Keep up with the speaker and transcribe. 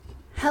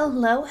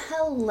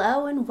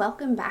Hello, and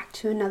welcome back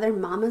to another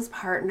Mama's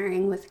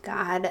Partnering with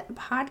God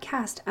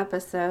podcast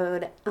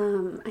episode.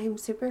 I am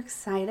super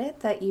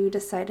excited that you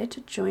decided to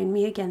join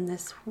me again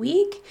this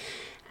week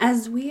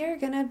as we are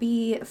going to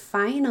be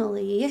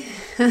finally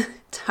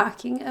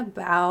talking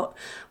about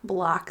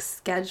block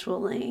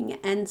scheduling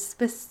and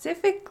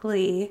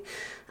specifically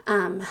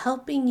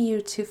helping you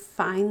to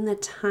find the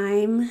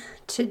time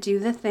to do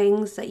the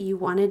things that you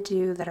want to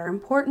do that are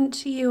important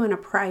to you and a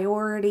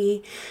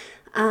priority.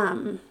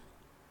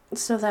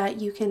 So that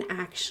you can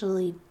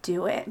actually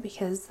do it,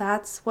 because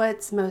that's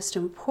what's most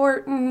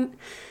important.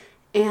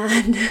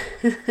 And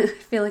I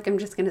feel like I'm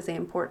just going to say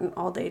important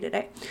all day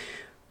today.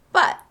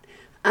 But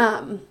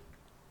I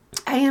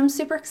am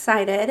super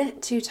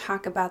excited to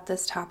talk about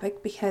this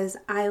topic because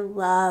I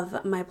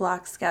love my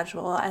block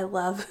schedule. I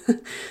love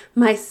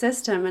my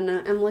system, and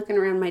I'm looking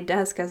around my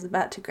desk. I was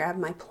about to grab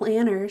my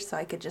planner so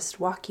I could just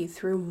walk you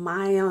through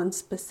my own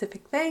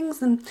specific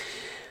things, and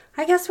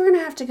I guess we're going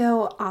to have to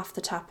go off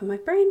the top of my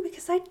brain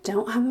because I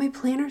don't have my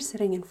planner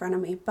sitting in front of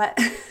me, but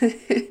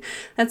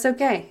that's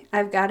okay.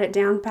 I've got it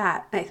down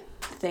pat, I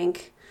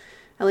think,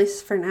 at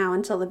least for now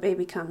until the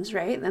baby comes,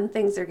 right? Then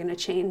things are going to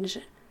change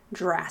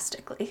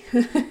drastically.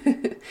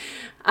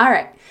 All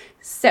right.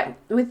 So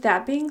with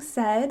that being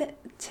said,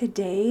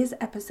 today's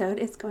episode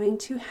is going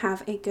to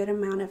have a good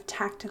amount of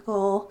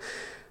tactical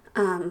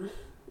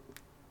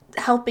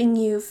helping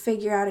you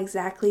figure out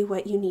exactly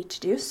what you need to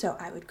do. So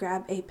I would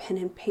grab a pen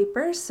and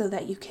paper so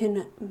that you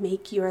can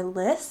make your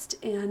list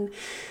and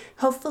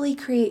hopefully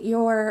create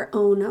your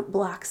own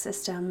block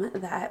system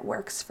that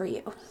works for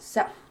you.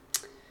 So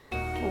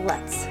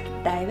let's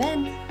dive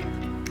in.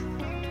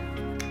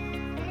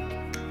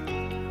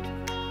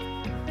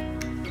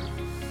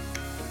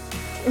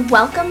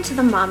 Welcome to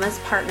the Mama's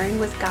Partnering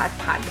with God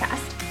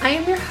podcast. I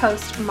am your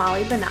host,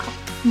 Molly Bunnell,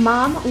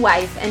 mom,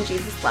 wife, and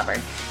Jesus lover.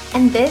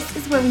 And this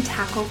is where we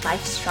tackle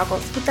life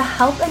struggles with the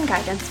help and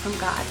guidance from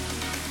God.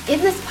 In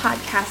this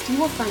podcast, you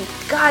will find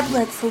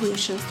God-led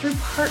solutions through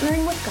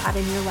partnering with God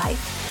in your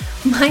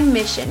life. My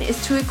mission is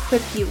to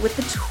equip you with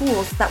the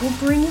tools that will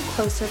bring you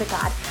closer to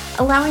God,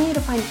 allowing you to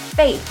find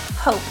faith,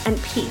 hope,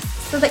 and peace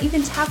so that you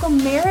can tackle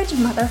marriage,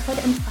 motherhood,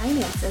 and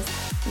finances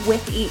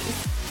with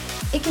ease.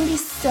 It can be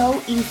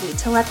so easy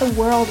to let the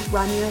world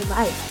run your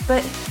life,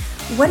 but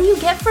what do you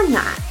get from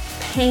that?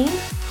 Pain,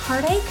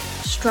 heartache,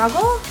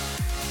 struggle?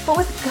 But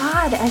with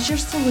God as your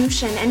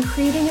solution and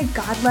creating a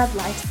God-led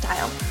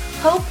lifestyle,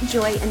 hope,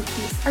 joy, and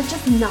peace are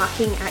just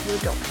knocking at your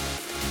door.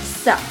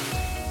 So,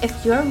 if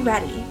you're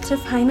ready to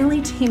finally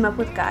team up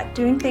with God,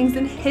 doing things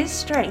in His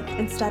strength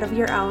instead of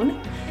your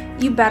own,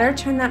 you better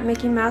turn that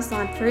Mickey Mouse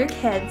on for your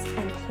kids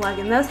and plug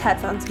in those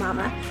headphones,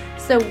 Mama,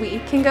 so we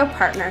can go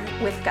partner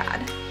with God.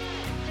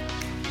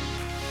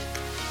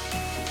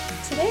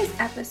 Today's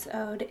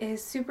episode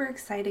is super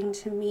exciting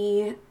to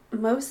me,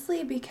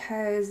 mostly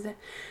because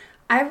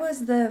I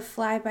was the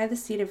fly by the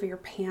seat of your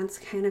pants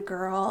kind of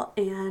girl,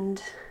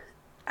 and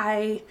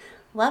I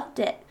loved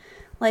it.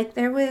 Like,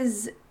 there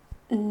was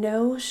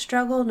no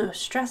struggle, no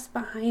stress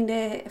behind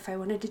it. If I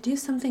wanted to do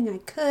something, I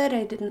could.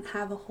 I didn't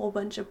have a whole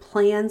bunch of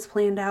plans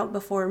planned out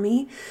before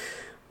me.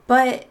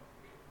 But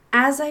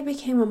as I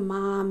became a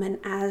mom and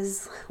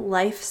as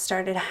life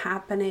started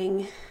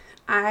happening,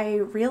 I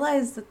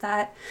realized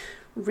that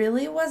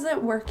really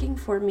wasn't working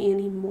for me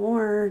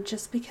anymore,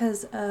 just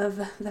because of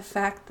the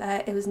fact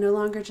that it was no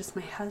longer just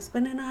my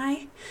husband and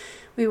I.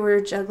 We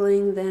were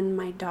juggling then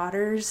my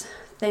daughter's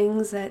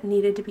things that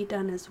needed to be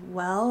done as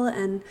well.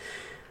 And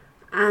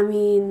I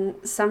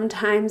mean,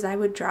 sometimes I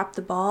would drop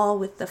the ball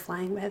with the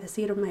flying by the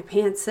seat of my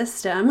pants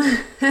system.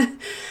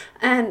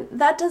 And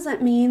that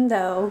doesn't mean,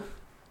 though,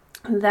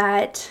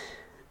 that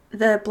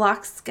the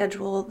block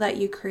schedule that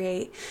you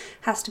create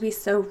has to be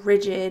so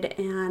rigid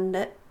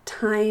and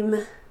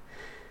time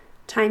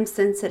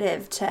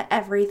sensitive to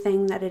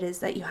everything that it is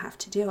that you have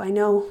to do. I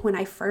know when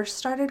I first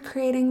started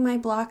creating my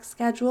block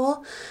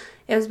schedule,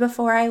 it was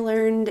before I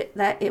learned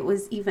that it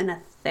was even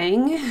a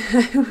thing.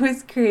 I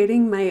was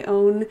creating my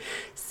own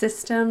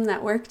system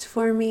that worked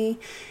for me.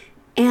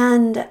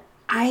 And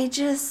I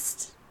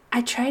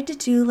tried to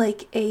do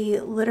like a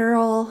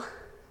literal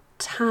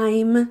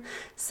time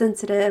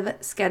sensitive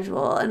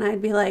schedule, and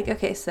I'd be like,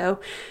 okay, so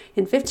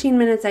in 15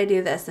 minutes I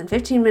do this, in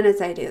 15 minutes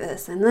I do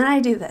this, and then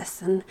I do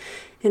this, and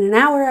in an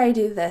hour I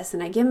do this,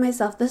 and I give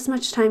myself this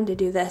much time to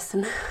do this.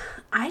 And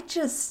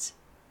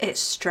it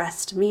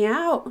stressed me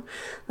out.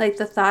 Like,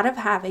 the thought of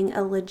having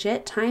a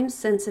legit time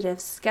sensitive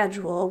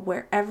schedule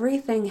where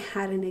everything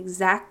had an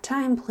exact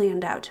time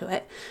planned out to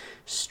it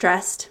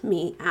stressed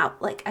me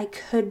out. Like, I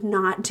could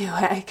not do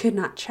it. I could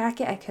not track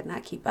it. I could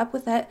not keep up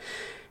with it.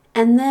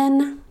 And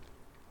then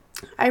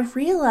I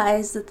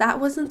realized that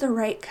wasn't the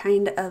right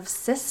kind of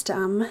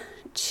system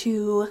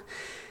to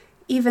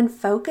even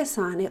focus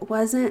on. It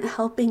wasn't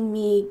helping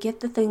me get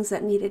the things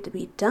that needed to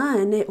be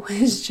done. It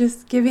was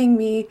just giving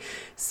me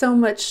so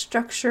much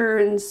structure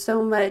and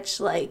so much,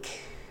 like,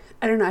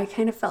 I don't know, I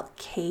kind of felt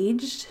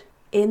caged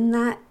in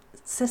that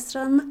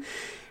system.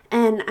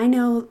 And I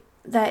know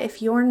that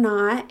if you're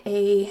not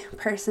a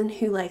person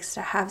who likes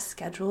to have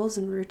schedules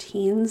and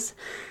routines,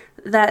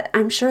 that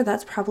I'm sure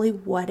that's probably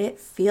what it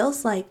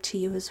feels like to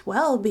you as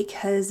well,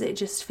 because it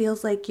just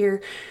feels like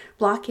you're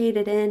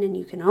blockaded in and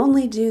you can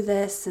only do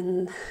this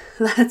and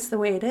that's the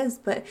way it is.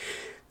 But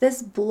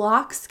this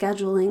block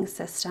scheduling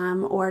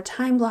system or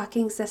time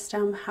blocking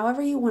system,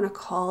 however you want to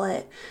call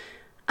it,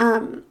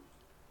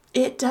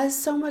 it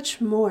does so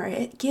much more.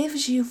 It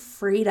gives you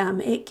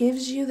freedom. It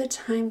gives you the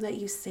time that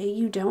you say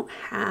you don't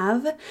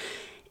have,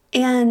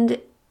 and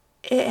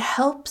it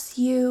helps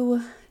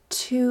you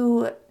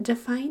to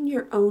define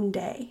your own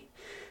day.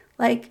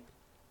 Like,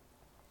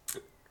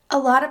 a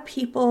lot of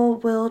people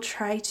will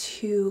try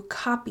to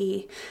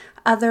copy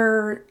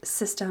other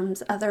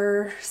systems,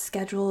 other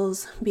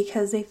schedules,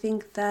 because they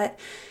think that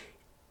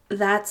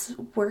that's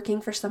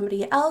working for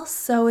somebody else,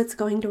 so it's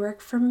going to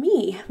work for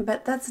me.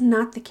 But that's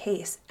not the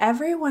case.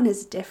 Everyone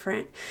is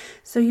different.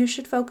 So you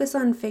should focus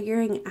on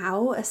figuring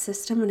out a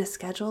system and a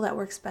schedule that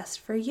works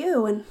best for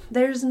you. And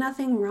there's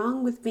nothing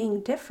wrong with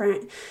being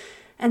different.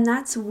 And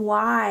that's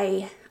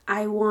why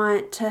I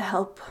want to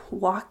help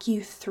walk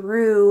you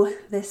through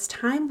this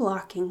time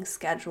blocking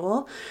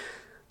schedule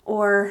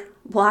or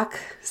block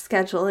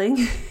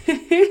scheduling.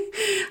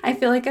 I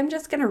feel like I'm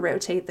just going to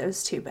rotate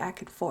those two back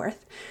and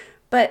forth.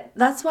 But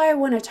that's why I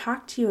want to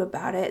talk to you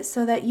about it,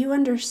 so that you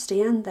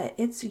understand that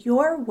it's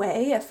your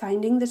way of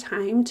finding the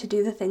time to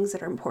do the things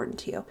that are important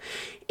to you.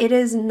 It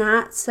is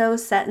not so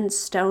set in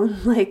stone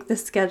like the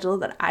schedule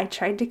that I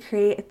tried to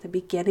create at the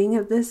beginning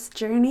of this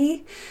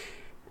journey,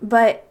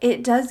 but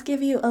it does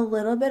give you a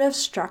little bit of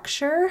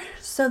structure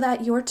so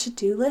that your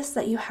to-do list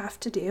that you have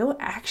to do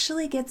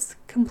actually gets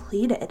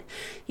completed.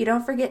 You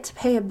don't forget to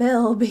pay a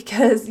bill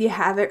because you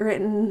have it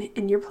written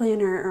in your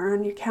planner or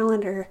on your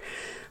calendar.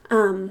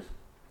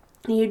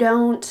 You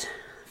don't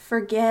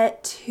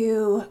forget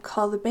to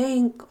call the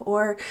bank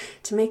or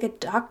to make a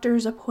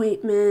doctor's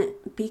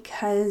appointment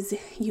because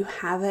you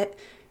have it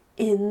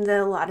in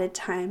the allotted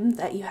time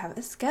that you have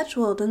it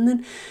scheduled. And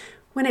then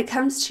when it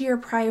comes to your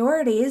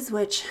priorities,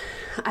 which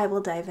I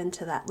will dive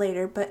into that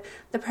later, but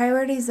the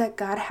priorities that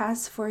God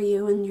has for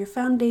you and your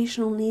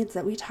foundational needs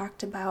that we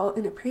talked about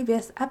in a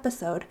previous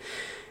episode,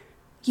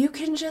 you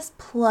can just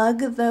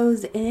plug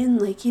those in.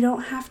 Like, you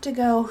don't have to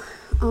go,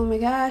 oh my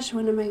gosh,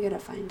 when am I going to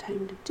find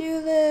time to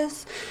do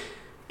this?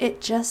 It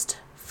just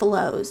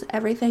flows.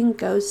 Everything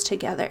goes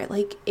together.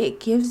 Like, it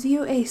gives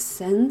you a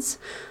sense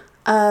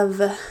of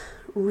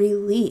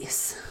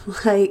release.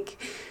 Like,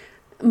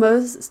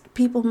 most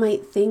people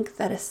might think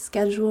that a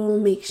schedule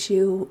makes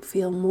you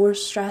feel more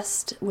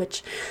stressed,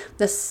 which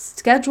the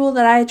schedule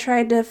that I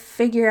tried to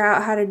figure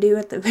out how to do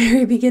at the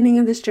very beginning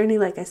of this journey,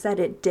 like I said,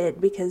 it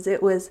did, because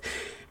it was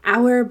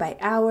hour by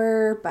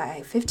hour,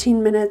 by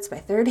 15 minutes, by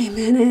 30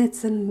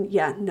 minutes. And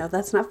yeah, no,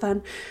 that's not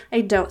fun. I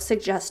don't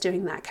suggest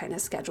doing that kind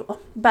of schedule.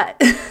 But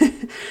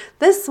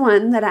this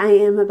one that I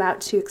am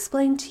about to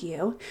explain to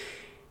you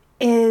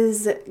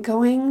is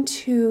going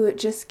to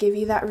just give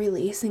you that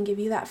release and give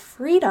you that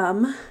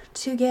freedom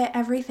to get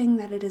everything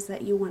that it is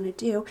that you want to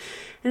do.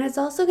 And it's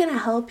also going to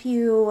help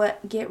you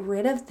get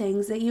rid of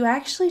things that you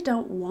actually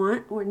don't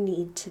want or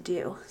need to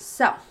do.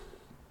 So,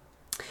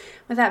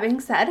 with that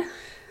being said,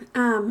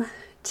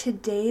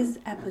 today's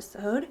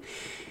episode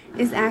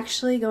is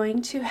actually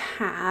going to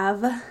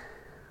have,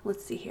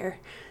 let's see here,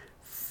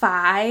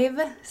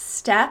 5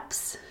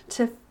 steps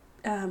to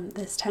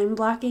this time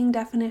blocking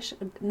to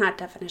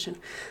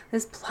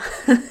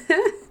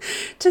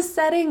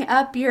setting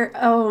up your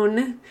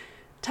own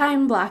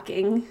time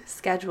blocking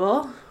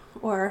schedule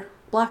or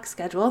block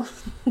schedule.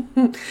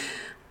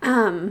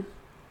 And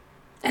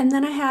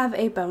then I have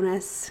a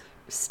bonus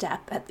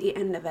step at the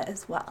end of it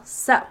as well.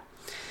 So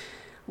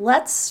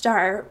let's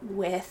start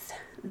with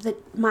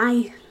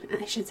my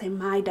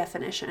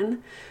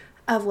definition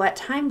of what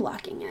time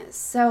blocking is.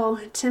 So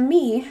to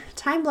me,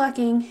 time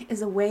blocking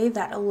is a way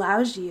that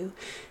allows you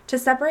to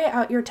separate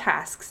out your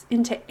tasks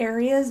into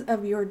areas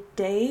of your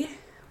day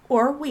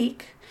or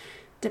week,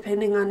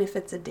 depending on if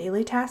it's a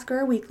daily task or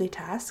a weekly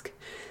task,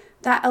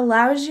 that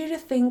allows you to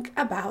think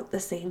about the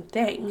same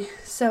thing.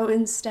 So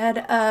instead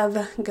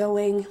of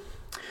going,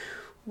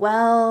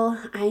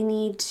 well, I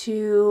need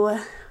to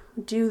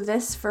do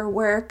this for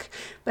work,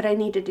 but I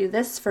need to do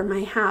this for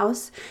my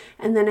house,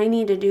 and then I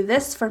need to do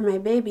this for my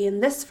baby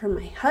and this for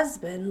my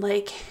husband.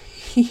 Like,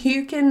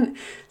 you can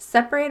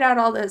separate out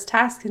all those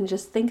tasks and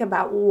just think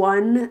about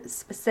one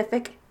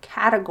specific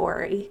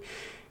category,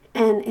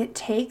 and it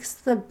takes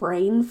the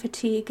brain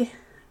fatigue,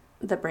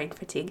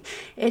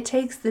 it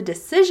takes the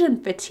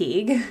decision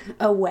fatigue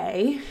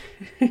away.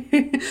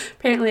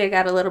 Apparently I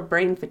got a little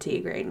brain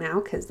fatigue right now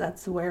because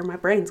that's where my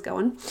brain's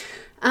going.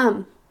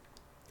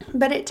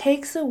 But it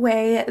takes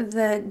away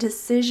the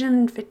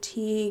decision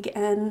fatigue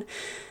and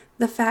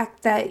the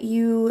fact that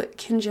you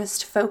can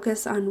just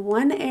focus on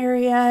one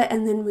area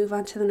and then move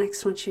on to the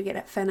next once you get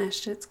it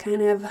finished. It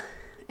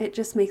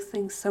just makes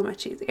things so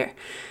much easier.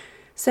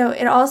 So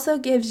it also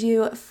gives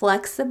you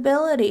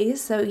flexibility,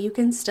 so you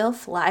can still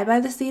fly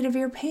by the seat of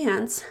your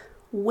pants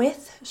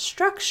with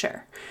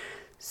structure.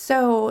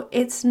 So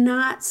it's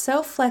not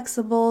so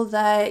flexible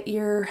that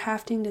you're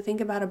having to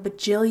think about a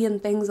bajillion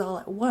things all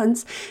at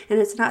once, and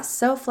it's not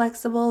so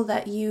flexible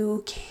that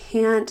you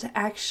can't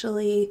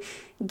actually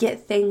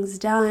get things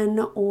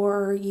done,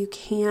 or you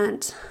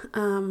can't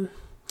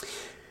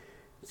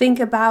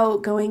think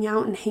about going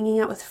out and hanging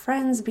out with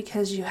friends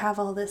because you have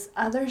all this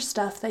other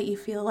stuff that you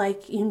feel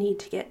like you need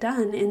to get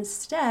done.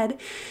 Instead,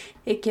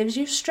 it gives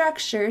you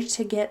structure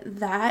to get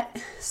that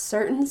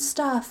certain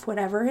stuff,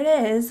 whatever it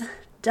is,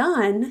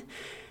 done,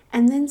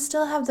 and then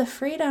still have the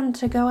freedom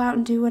to go out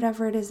and do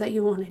whatever it is that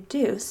you want to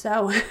do.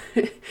 So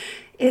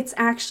it's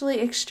actually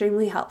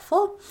extremely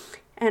helpful,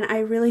 and I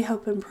really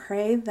hope and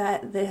pray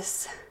that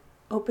this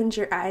opens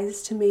your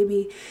eyes to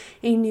maybe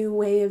a new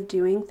way of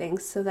doing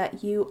things so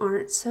that you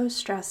aren't so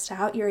stressed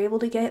out. You're able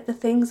to get the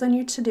things on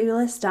your to-do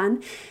list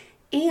done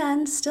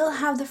and still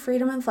have the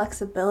freedom and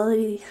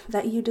flexibility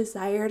that you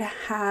desire to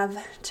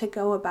have to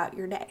go about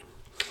your day.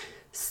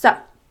 So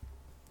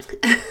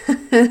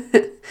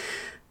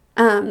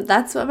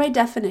that's what my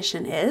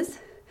definition is.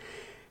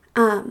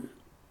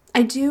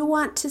 I do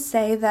want to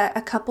say that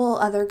a couple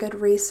other good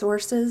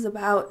resources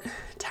about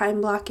time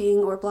blocking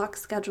or block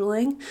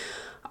scheduling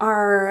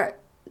are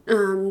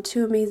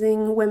two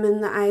amazing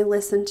women that I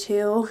listen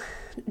to.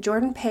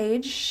 Jordan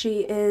Page,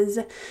 she is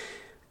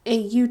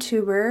a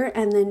YouTuber,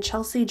 and then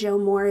Chelsea Jo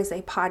Moore is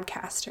a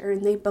podcaster,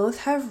 and they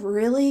both have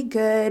really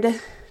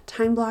good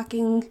time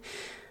blocking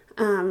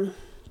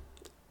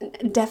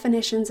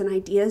definitions and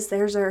ideas.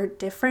 Theirs are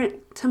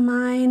different to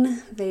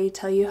mine. They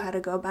tell you how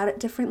to go about it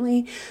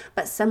differently,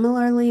 but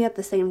similarly at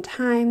the same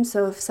time.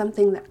 So if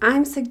something that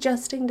I'm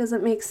suggesting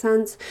doesn't make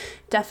sense,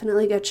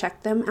 definitely go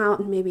check them out,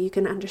 and maybe you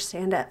can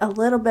understand it a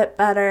little bit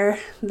better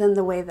than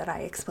the way that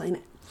I explain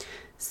it.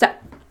 So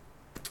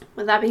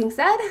with that being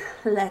said,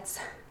 let's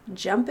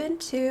jump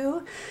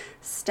into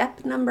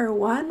step number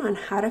 1 on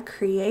how to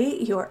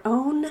create your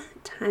own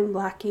time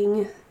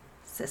blocking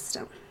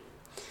system.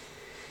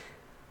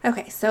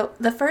 Okay, so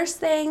the first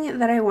thing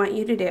that I want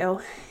you to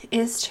do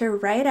is to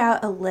write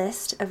out a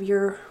list of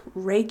your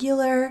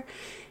regular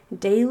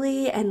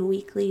daily and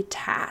weekly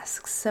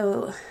tasks.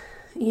 So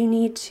you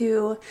need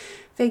to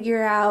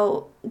figure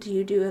out, do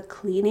you do a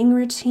cleaning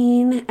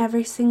routine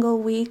every single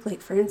week? Like,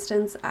 for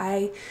instance,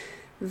 I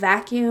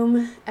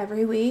vacuum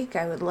every week.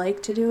 I would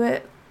like to do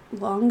it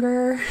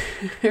longer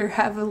or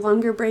have a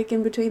longer break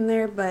in between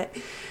there, but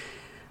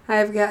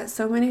I've got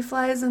so many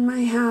flies in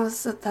my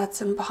house that that's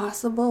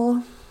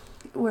impossible.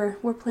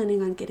 We're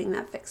planning on getting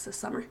that fixed this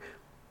summer.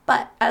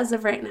 But as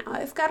of right now,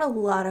 I've got a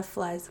lot of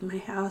flies in my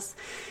house,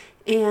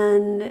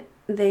 and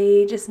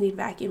they just need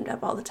vacuumed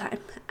up all the time.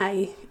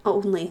 I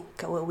only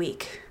go a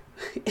week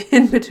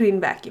in between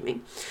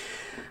vacuuming.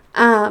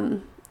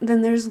 Then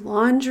there's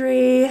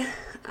laundry,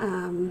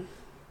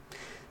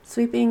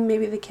 sweeping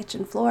maybe the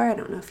kitchen floor. I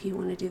don't know if you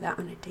want to do that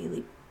on a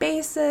daily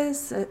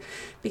basis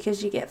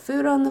because you get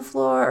food on the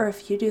floor, or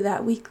if you do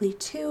that weekly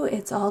too.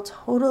 It's all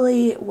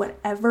totally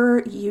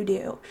whatever you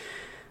do.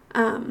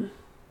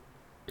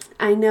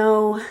 I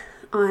know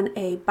on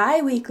a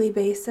bi-weekly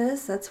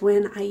basis, that's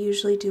when I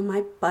usually do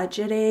my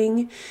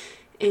budgeting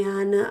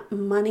and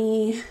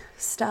money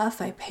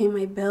stuff. I pay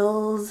my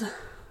bills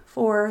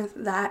for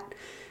that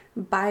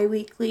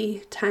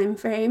bi-weekly time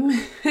frame,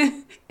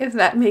 if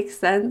that makes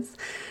sense.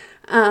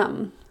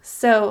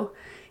 So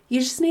you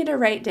just need to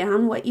write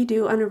down what you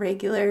do on a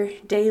regular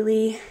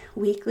daily,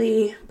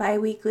 weekly,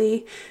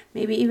 bi-weekly,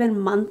 maybe even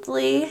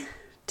monthly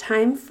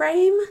time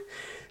frame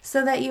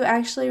so that you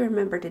actually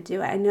remember to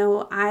do it. I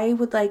know I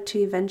would like to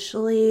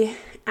eventually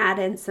add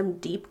in some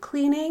deep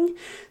cleaning,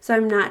 so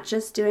I'm not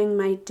just doing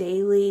my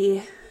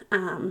daily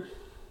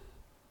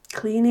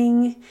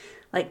cleaning,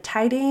 like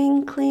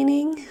tidying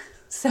cleaning.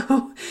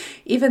 So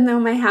even though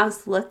my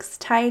house looks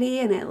tidy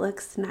and it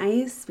looks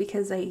nice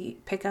because I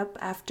pick up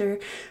after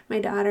my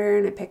daughter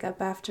and I pick up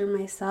after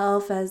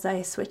myself as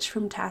I switch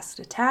from task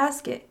to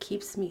task, it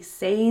keeps me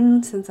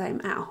sane since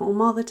I'm at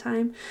home all the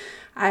time.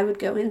 I would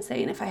go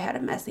insane if I had a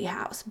messy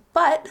house.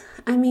 But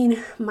I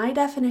mean, my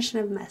definition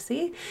of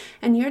messy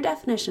and your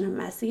definition of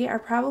messy are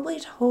probably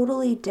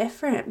totally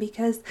different,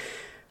 because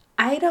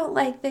I don't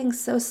like things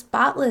so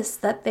spotless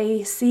that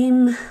they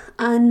seem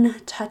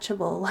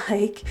untouchable.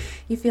 Like,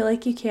 you feel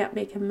like you can't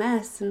make a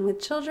mess. And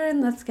with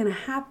children, that's going to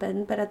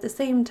happen. But at the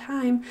same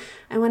time,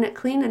 I want it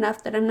clean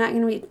enough that I'm not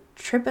going to be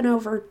tripping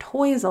over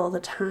toys all the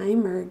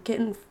time or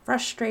getting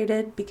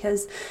frustrated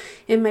because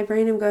in my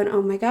brain I'm going,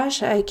 oh my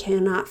gosh, I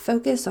cannot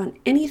focus on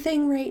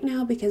anything right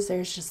now because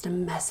there's just a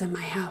mess in my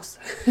house.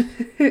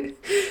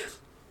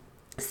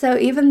 So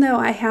even though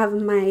I have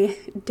my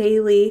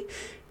daily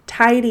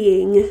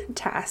tidying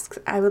tasks,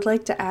 I would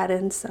like to add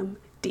in some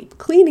deep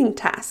cleaning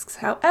tasks.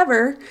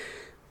 However,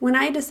 when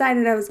I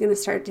decided I was going to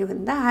start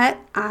doing that,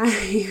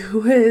 I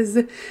was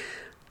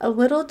a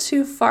little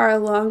too far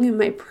along in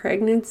my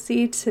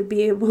pregnancy to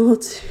be able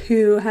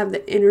to have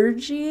the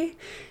energy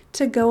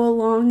to go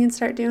along and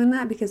start doing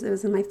that, because it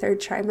was in my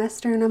 3rd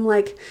trimester, and I'm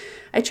like,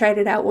 I tried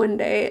it out one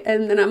day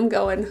and then I'm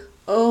going,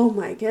 oh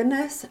my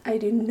goodness, I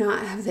do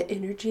not have the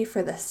energy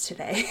for this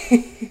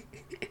today.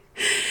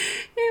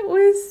 It It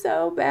was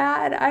so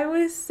bad. I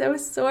was so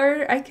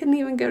sore. I couldn't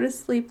even go to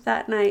sleep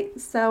that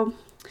night. So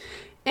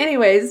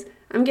anyways,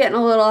 I'm getting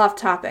a little off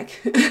topic.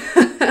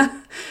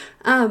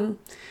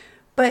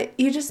 But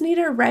you just need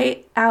to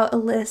write out a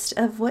list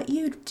of what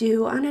you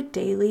do on a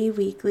daily,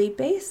 weekly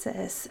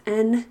basis.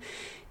 And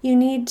you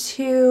need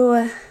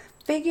to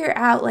figure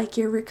out like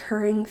your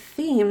recurring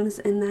themes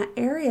in that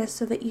area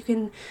so that you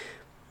can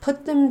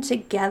put them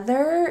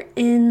together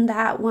in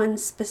that one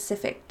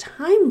specific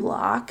time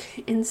block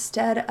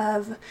instead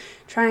of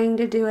trying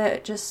to do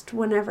it just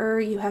whenever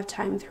you have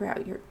time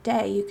throughout your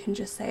day. You can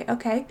just say,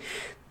 okay,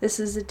 this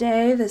is a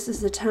day, this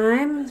is the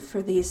time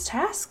for these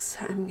tasks.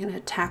 I'm going to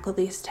tackle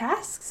these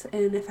tasks,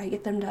 and if I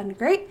get them done,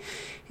 great.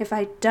 If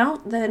I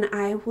don't, then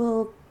I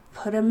will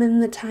put them in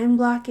the time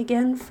block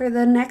again for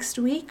the next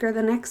week or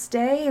the next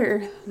day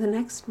or the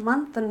next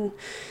month and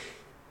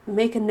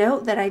make a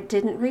note that I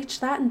didn't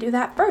reach that and do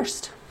that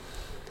first.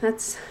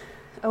 That's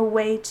a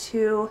way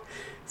to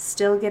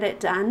still get it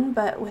done,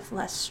 but with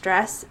less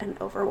stress and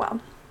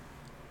overwhelm.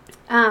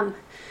 And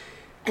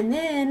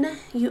then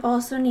you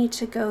also need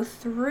to go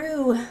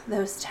through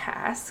those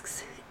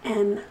tasks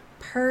and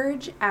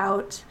purge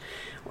out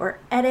or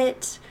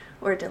edit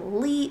or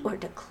delete or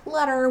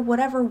declutter,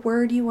 whatever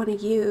word you want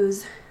to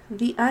use,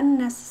 the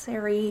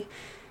unnecessary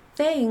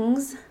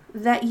things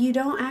that you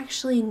don't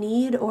actually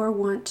need or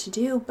want to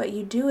do, but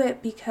you do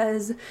it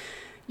because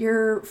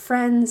your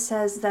friend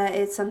says that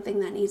it's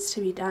something that needs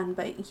to be done,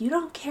 but you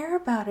don't care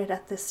about it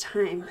at this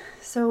time.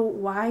 So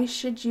why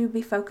should you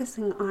be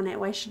focusing on it?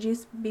 Why should you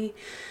be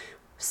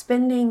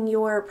spending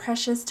your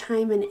precious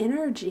time and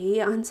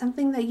energy on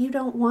something that you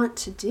don't want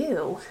to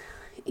do?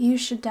 You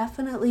should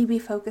definitely be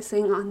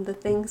focusing on the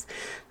things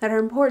that are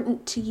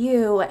important to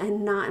you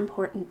and not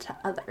important to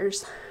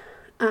others.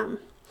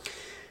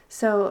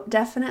 So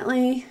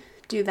definitely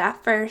do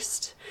that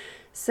first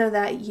so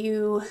that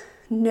you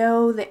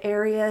know the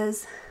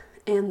areas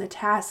and the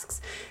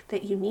tasks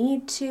that you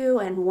need to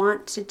and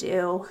want to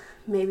do.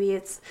 Maybe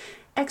it's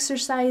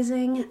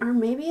exercising, or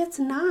maybe it's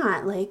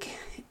not. Like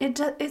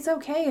it's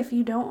okay if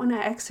you don't want to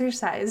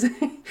exercise.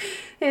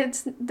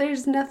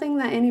 There's nothing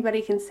that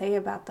anybody can say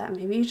about that.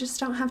 Maybe you just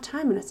don't have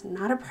time and it's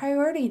not a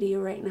priority to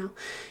you right now.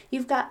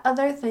 You've got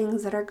other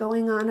things that are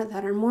going on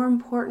that are more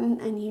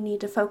important and you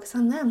need to focus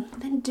on them.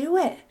 Then do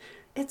it.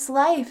 It's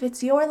life.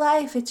 It's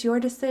your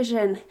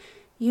decision.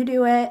 You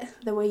do it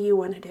the way you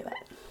want to do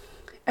it.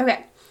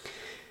 Okay.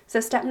 So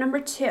step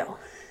number 2,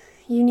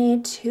 you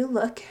need to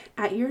look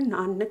at your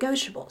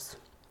non-negotiables.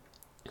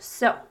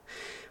 So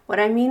what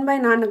I mean by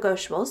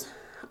non-negotiables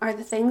are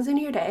the things in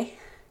your day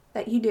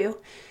that you do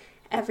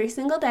every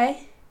single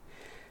day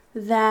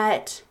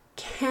that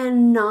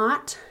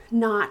cannot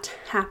not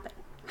happen.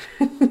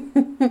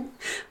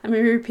 Let me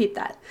repeat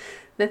that.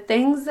 The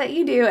things that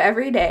you do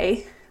every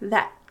day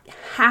that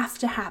have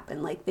to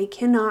happen, like they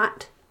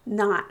cannot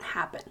not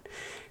happen.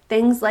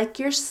 Things like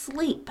your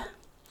sleep,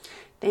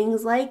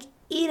 things like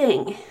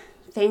eating,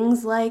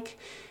 things like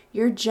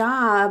your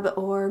job,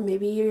 or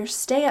maybe your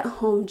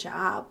stay-at-home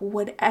job,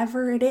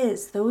 whatever it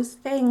is, those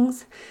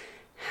things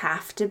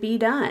have to be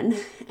done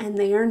and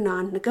they are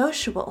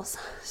non-negotiables.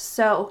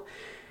 So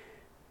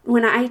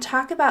when I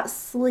talk about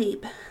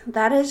sleep,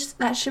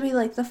 that should be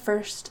like the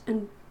first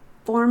and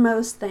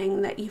foremost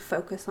thing that you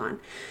focus on.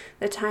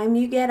 The time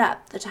you get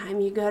up, the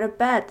time you go to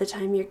bed, the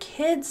time your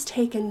kids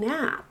take a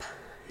nap,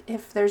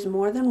 if there's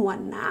more than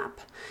one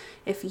nap.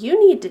 If you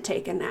need to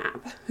take a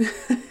nap,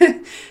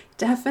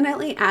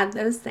 definitely add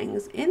those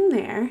things in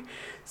there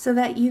so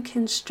that you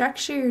can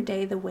structure your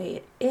day the way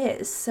it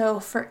is. So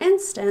for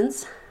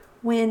instance,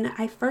 when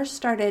I first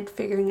started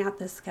figuring out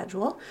this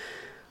schedule,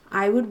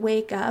 I would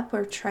wake up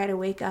or try to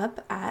wake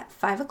up at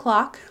 5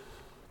 o'clock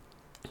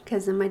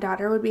because then my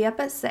daughter would be up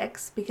at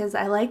 6, because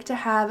I like to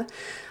have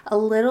a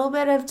little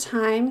bit of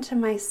time to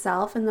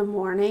myself in the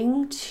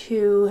morning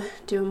to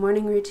do a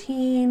morning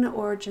routine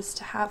or just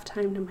to have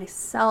time to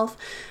myself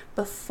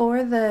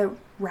before the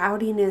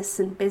rowdiness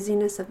and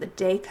busyness of the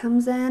day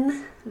comes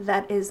in.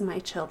 That is my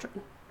child.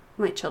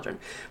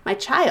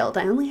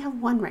 I only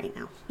have one right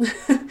now.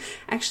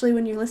 Actually,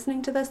 when you're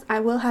listening to this, I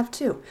will have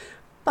 2.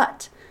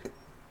 But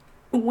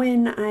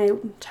when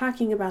I'm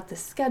talking about the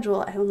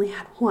schedule, I only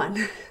had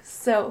 1.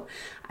 So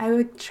I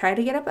would try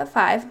to get up at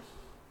 5,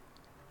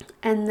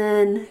 and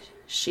then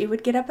she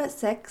would get up at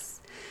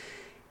 6.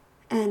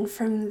 And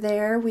from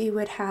there, we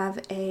would have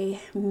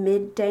a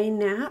midday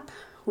nap,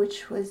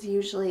 which was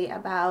usually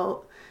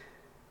about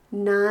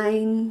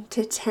 9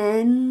 to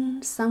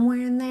 10, somewhere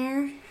in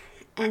there.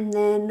 And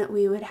then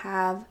we would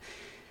have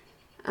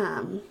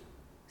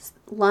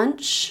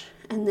lunch,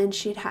 and then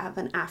she'd have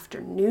an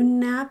afternoon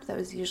nap that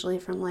was usually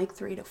from like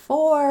 3 to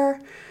 4.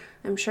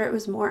 I'm sure it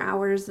was more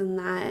hours than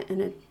that,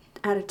 and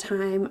at a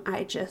time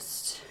I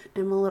just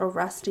am a little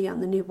rusty on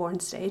the newborn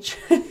stage.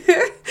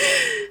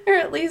 Or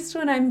at least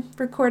when I'm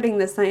recording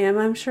this I am.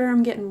 I'm sure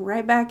I'm getting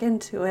right back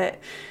into it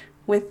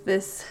with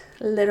this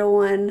little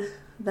one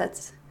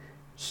that's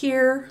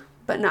here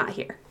but not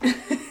here.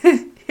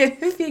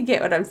 If you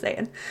get what I'm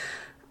saying.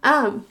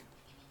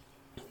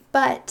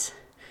 But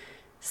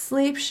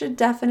sleep should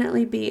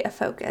definitely be a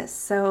focus.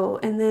 So,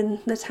 and then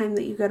the time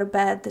that you go to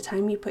bed, the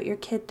time you put your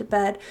kid to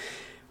bed,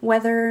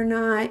 whether or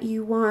not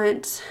you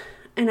want,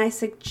 and I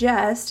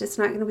suggest it's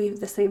not going to be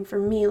the same for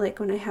me. Like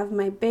when I have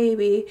my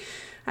baby,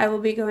 I will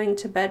be going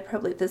to bed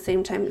probably at the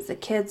same time as the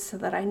kids so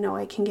that I know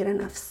I can get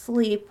enough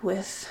sleep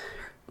with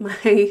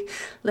my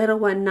little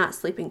one not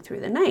sleeping through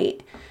the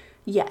night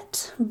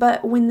yet.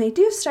 But when they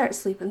do start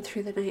sleeping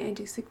through the night, I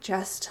do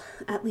suggest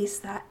at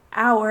least that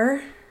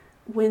hour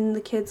when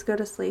the kids go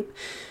to sleep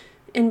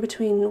in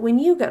between when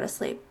you go to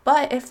sleep.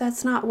 But if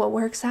that's not what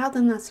works out,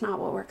 then that's not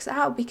what works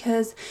out,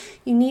 because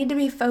you need to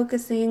be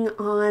focusing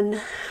on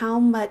how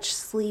much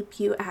sleep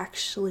you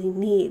actually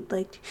need.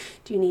 Like,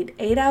 do you need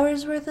 8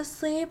 hours worth of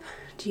sleep?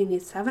 Do you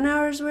need 7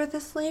 hours worth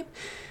of sleep?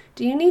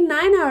 Do you need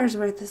 9 hours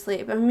worth of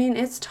sleep? I mean,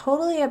 it's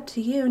totally up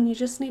to you, and you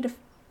just need to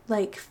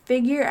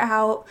figure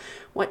out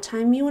what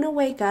time you want to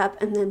wake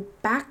up and then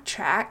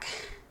backtrack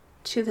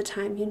to the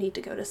time you need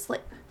to go to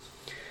sleep.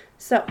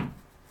 So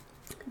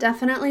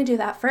definitely do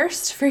that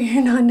first for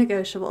your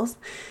non-negotiables.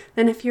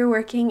 Then if you're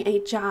working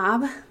a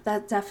job,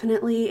 that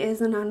definitely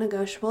is a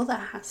non-negotiable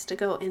that has to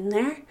go in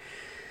there.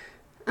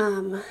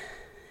 And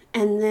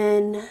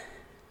then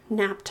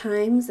nap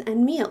times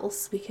and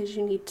meals, because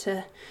you need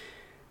to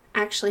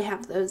actually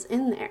have those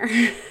in there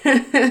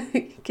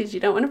because you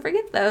don't want to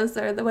forget those,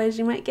 or otherwise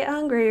you might get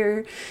hungry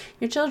or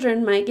your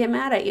children might get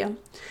mad at you.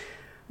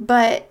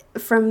 But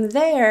from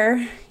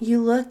there, you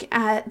look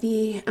at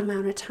the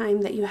amount of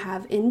time that you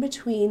have in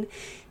between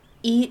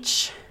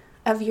each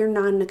of your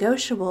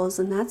non-negotiables,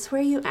 and that's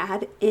where you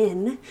add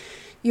in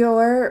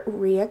your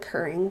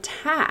reoccurring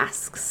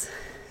tasks,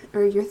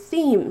 or your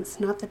themes,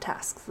 not the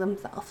tasks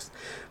themselves,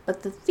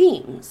 but the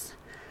themes.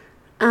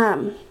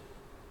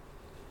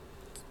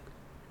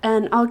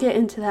 And I'll get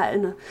into that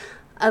in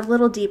a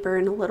little deeper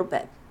in a little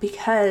bit,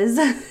 because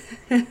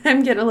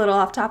I'm getting a little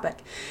off topic.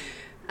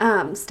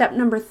 Step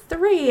number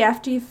 3,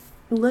 after you've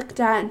looked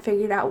at and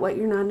figured out what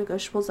your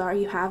non-negotiables are,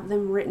 you have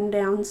them written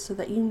down so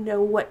that you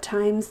know what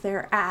times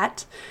they're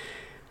at.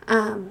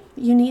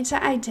 You need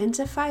to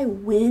identify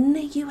when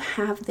you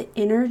have the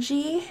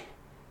energy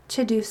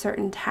to do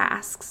certain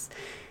tasks,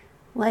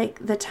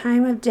 like the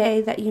time of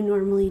day that you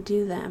normally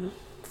do them.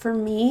 For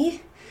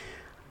me,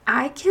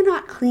 I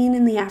cannot clean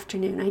in the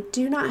afternoon. I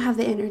do not have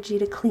the energy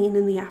to clean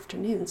in the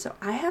afternoon, so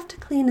I have to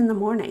clean in the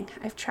morning.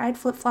 I've tried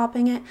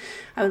flip-flopping it.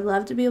 I would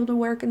love to be able to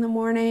work in the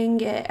morning,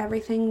 get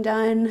everything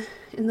done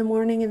in the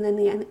morning, and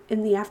then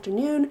in the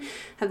afternoon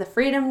have the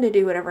freedom to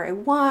do whatever I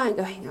want,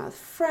 go hang out with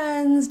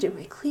friends, do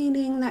my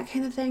cleaning, that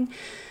kind of thing.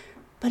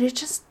 But it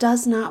just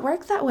does not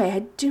work that way. I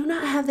do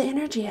not have the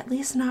energy, at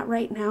least not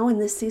right now in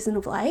this season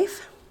of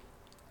life,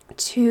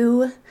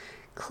 to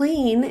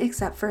clean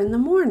except for in the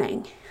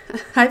morning.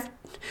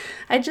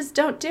 I just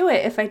don't do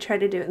it if I try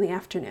to do it in the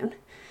afternoon.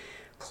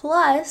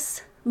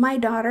 Plus, my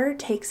daughter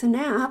takes a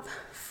nap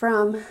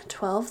from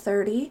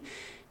 12:30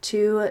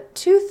 to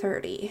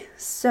 2:30.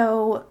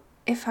 So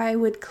if I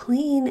would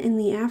clean in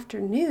the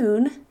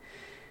afternoon,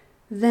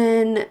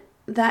 then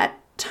that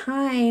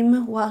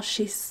time while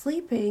she's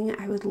sleeping,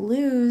 I would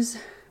lose,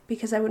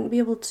 because I wouldn't be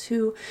able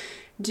to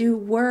do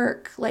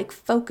work, like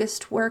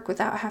focused work,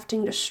 without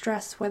having to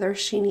stress whether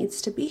she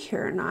needs to be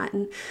here or not.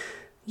 And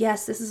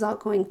yes, this is all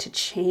going to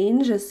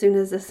change as soon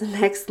as this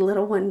next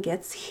little one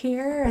gets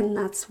here, and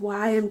that's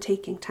why I'm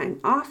taking time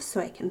off,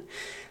 so I can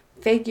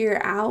figure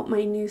out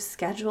my new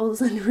schedules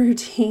and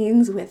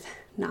routines with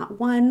not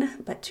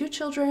 1 but 2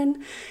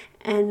 children,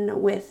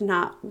 and with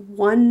not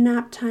 1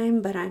 nap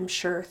time, but I'm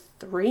sure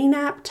 3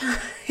 nap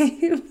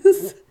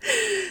times.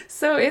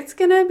 So it's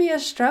gonna be a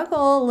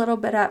struggle a little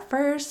bit at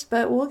first,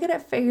 but we'll get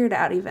it figured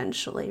out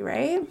eventually,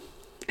 right?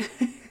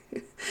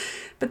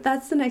 But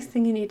that's the next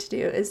thing you need to do,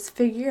 is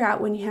figure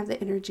out when you have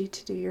the energy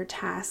to do your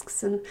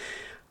tasks. And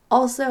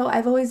also,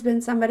 I've always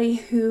been somebody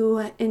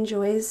who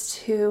enjoys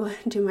to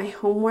do my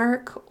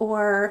homework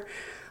or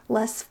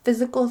less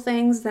physical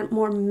things than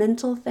more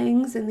mental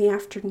things in the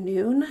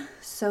afternoon.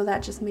 So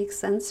that just makes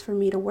sense for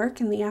me to work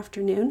in the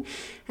afternoon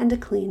and to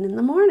clean in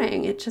the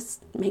morning. It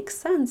just makes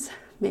sense.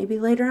 Maybe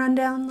later on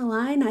down the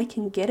line, I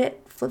can get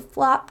it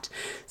flip-flopped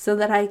so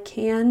that I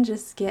can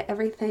just get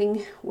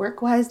everything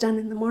work-wise done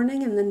in the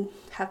morning and then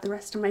have the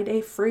rest of my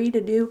day free to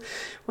do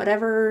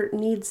whatever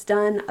needs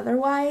done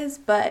otherwise.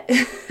 But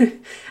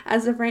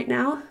as of right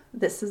now,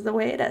 this is the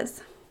way it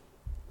is.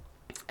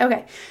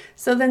 Okay,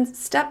 so then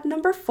step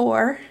number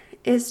 4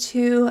 is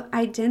to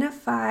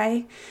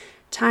identify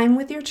time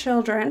with your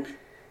children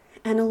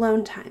and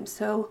alone time.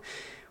 So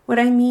what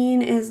I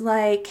mean is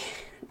like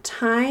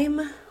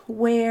time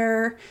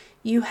where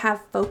you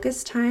have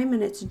focus time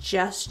and it's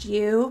just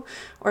you,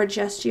 or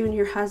just you and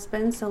your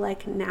husband. So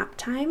like nap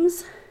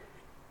times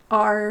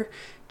are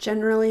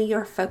generally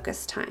your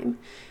focus time,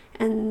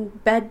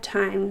 and bed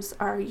times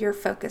are your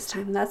focus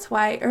time. That's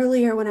why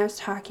earlier when I was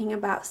talking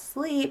about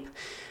sleep,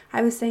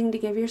 I was saying to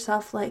give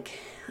yourself like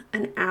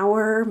an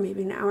hour,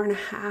 maybe an hour and a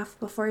half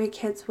before your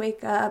kids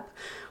wake up,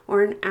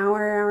 or an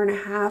hour and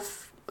a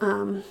half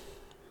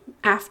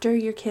after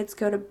your kids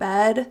go to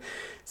bed,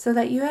 so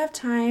that you have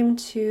time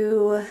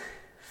to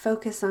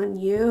focus on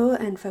you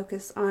and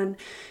focus on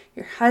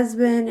your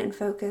husband and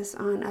focus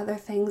on other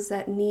things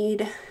that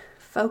need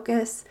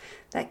focus,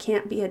 that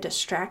can't be a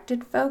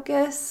distracted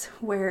focus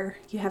where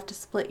you have to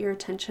split your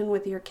attention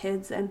with your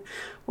kids and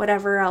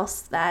whatever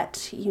else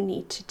that you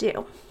need to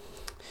do.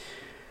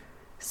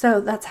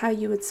 So that's how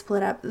you would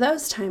split up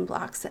those time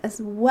blocks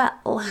as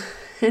well.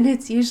 And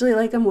it's usually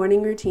like a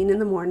morning routine in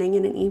the morning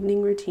and an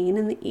evening routine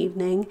in the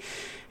evening.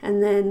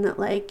 And then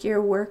like your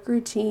work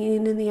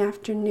routine in the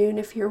afternoon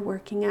if you're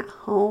working at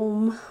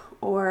home,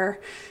 or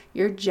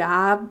your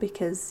job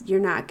because you're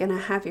not going to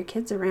have your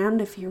kids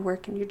around if you're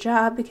working your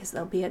job because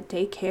they'll be at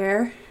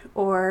daycare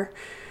or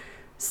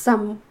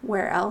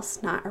somewhere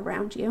else not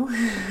around you.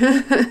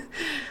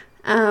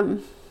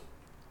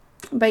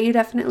 But you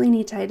definitely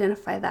need to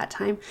identify that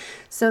time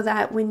so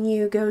that when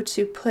you go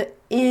to put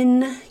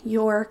in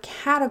your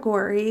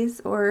categories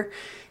or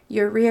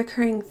your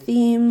reoccurring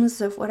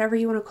themes of whatever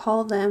you want to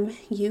call them,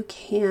 you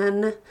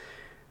can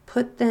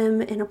put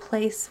them in a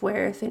place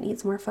where if it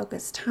needs more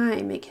focused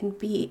time, it can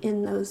be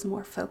in those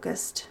more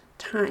focused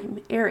time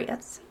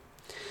areas.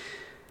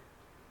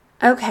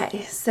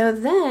 Okay, so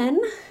then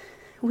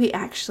we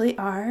actually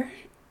are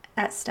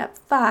at step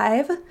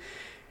 5,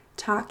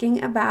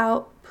 talking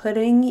about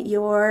putting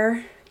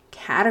your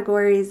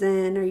categories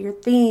in or your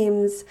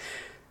themes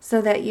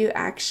so that you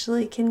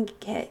actually can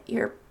get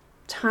your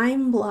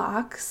time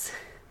blocks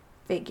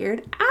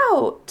figured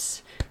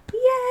out.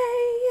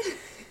 Yay!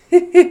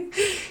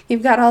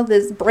 You've got all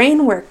this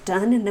brain work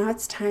done, and now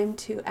it's time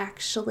to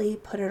actually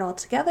put it all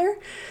together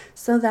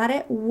so that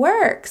it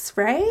works,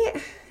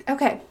 right?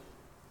 Okay,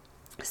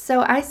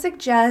 so I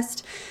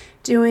suggest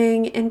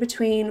doing in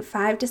between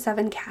 5 to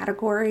 7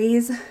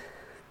 categories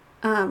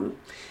and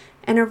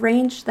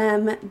arrange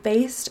them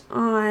based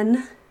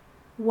on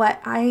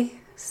what I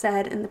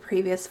said in the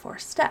previous 4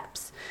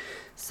 steps.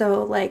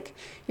 So like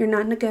your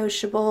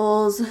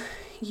non-negotiables,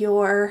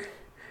 your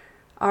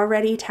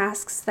already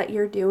tasks that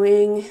you're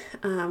doing,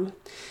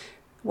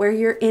 where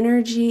your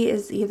energy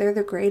is either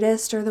the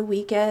greatest or the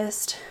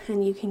weakest,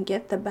 and you can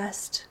get the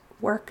best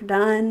work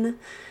done,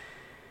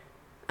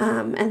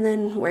 and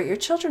then where your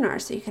children are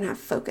so you can have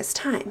focused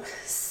time.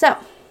 So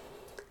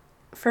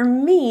for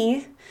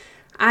me,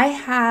 I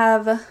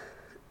have,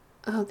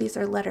 these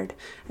are lettered.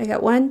 I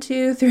got 1,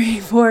 2, 3,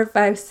 4,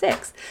 5,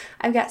 6.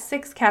 I've got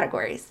 6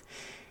 categories.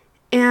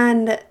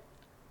 And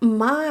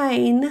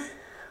mine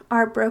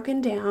are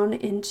broken down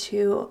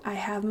into, I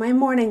have my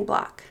morning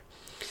block.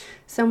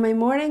 So my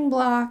morning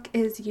block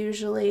is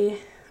usually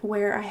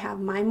where I have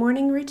my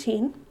morning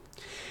routine.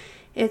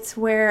 It's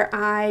where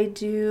I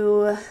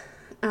do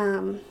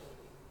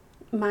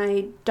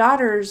my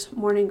daughter's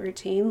morning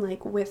routine,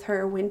 like with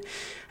her, when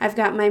I've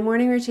got my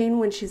morning routine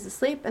when she's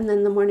asleep, and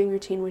then the morning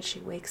routine when she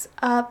wakes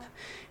up,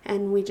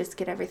 and we just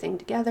get everything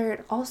together.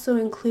 It also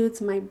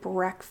includes my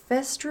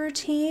breakfast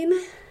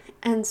routine,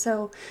 and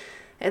so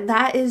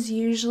that is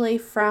usually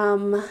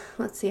from,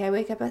 I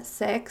wake up at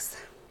 6,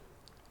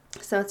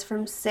 so it's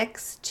from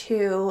 6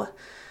 to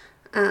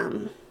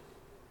 9.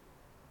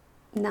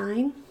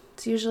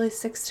 It's usually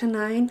 6 to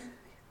 9,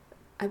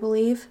 I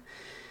believe,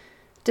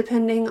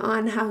 depending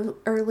on how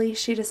early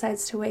she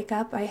decides to wake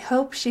up. I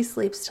hope she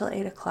sleeps till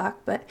 8 o'clock,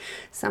 but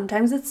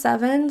sometimes it's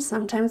 7,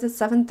 sometimes it's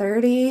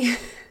 7:30.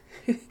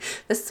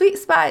 The sweet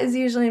spot is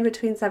usually in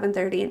between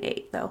 7:30 and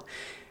 8, though.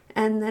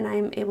 And then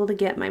I'm able to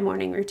get my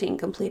morning routine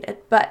completed.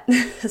 But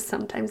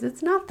sometimes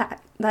it's not that.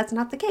 That's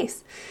not the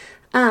case.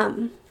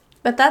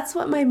 But that's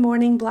what my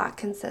morning block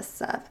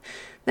consists of.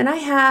 Then I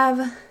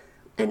have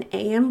an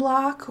AM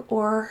block,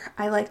 or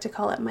I like to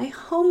call it my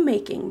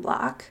homemaking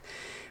block,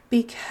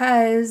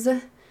 because,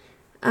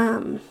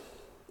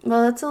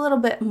 it's a little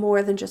bit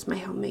more than just my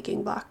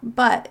homemaking block,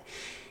 but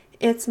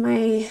it's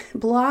my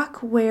block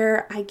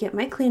where I get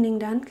my cleaning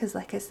done, because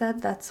like I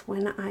said, that's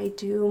when I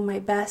do my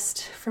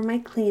best for my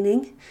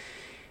cleaning.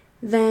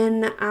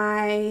 Then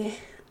I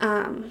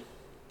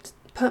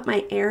put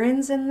my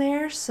errands in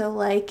there, so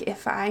like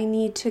if I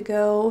need to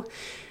go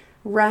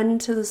run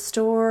to the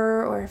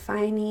store, or if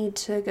I need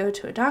to go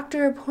to a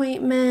doctor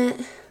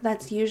appointment,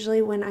 that's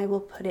usually when I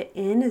will put it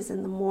in, is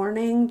in the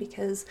morning,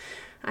 because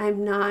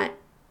I'm not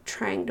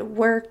trying to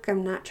work,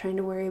 I'm not trying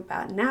to worry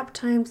about nap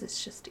times.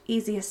 It's just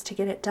easiest to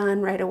get it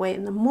done right away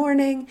in the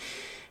morning,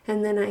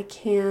 and then I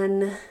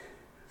can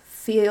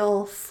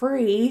feel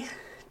free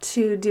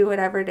to do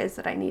whatever it is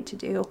that I need to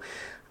do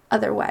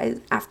otherwise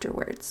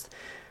afterwards.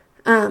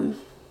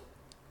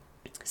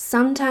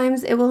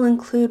 Sometimes it will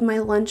include my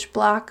lunch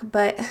block,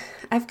 but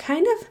I've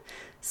kind of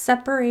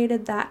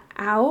separated that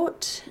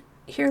out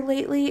here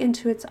lately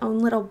into its own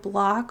little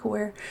block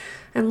where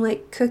I'm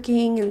like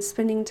cooking and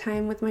spending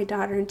time with my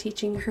daughter and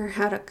teaching her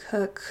how to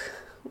cook,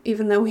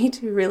 even though we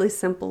do really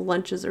simple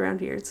lunches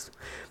around here. It's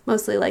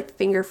mostly like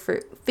finger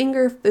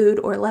food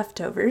or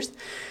leftovers.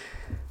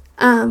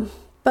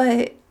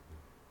 But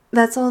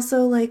that's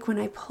also like when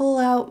I pull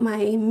out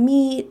my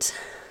meat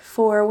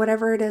for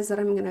whatever it is that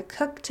I'm going to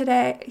cook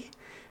today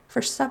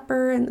for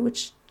supper, and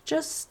which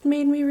just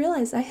made me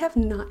realize I have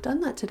not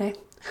done that today.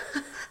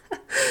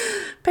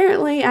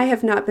 Apparently, I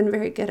have not been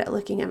very good at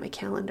looking at my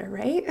calendar,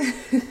 right?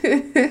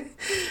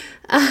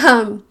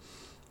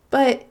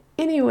 But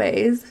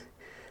anyways,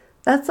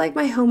 that's like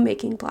my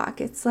homemaking block.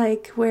 It's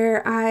like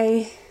where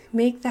I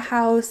make the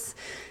house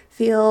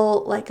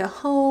feel like a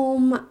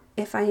home.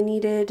 If I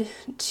needed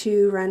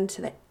to run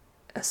to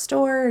a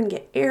store and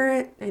get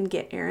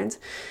errands,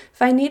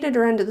 if I needed to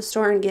run to the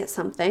store and get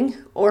something,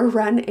 or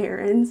run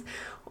errands,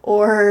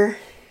 or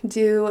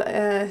do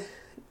an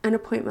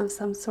appointment of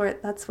some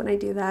sort, that's when I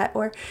do that.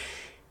 Or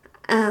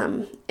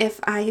if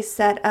I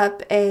set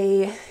up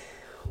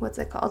what's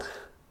it called?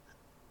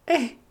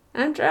 Hey,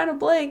 I'm trying to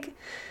blank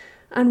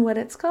on what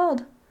it's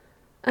called.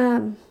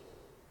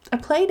 A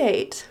play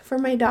date for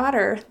my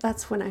daughter,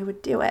 that's when I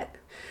would do it.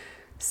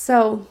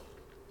 So,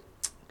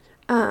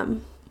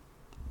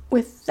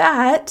 with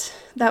that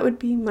would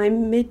be my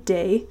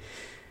midday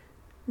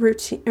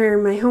routine, or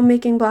my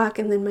homemaking block,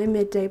 and then my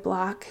midday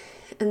block.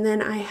 And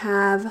then I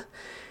have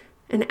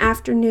an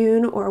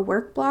afternoon or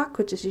work block,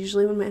 which is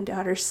usually when my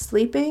daughter's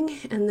sleeping,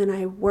 and then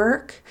I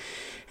work.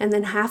 And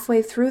then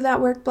halfway through that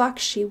work block,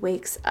 she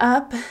wakes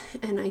up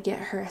and I get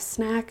her a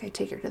snack. I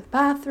take her to the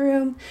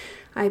bathroom.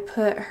 I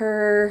put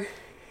her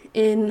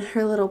in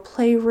her little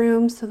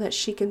playroom so that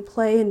she can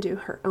play and do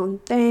her own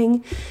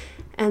thing.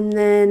 And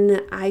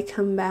then I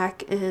come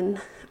back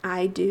and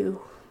I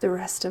do the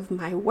rest of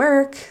my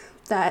work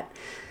that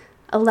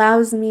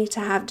allows me to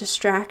have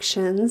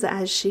distractions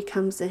as she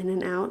comes in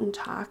and out and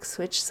talks,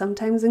 which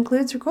sometimes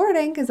includes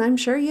recording, because I'm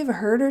sure you've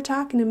heard her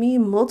talking to me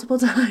multiple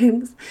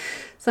times.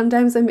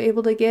 Sometimes I'm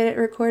able to get it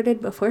recorded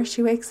before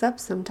she wakes up.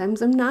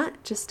 Sometimes I'm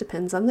not. Just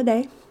depends on the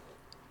day.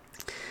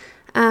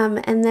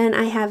 And then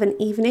I have an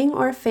evening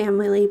or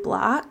family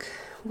block,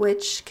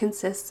 which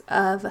consists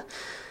of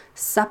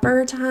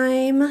supper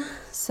time.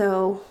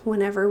 So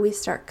whenever we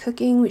start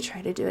cooking, we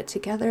try to do it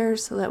together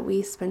so that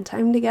we spend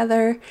time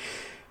together.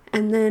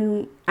 And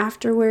then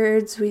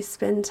afterwards, we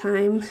spend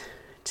time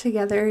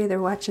together, either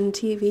watching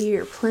TV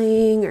or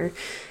playing or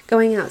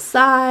going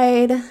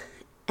outside.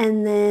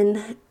 And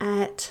then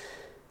at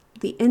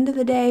the end of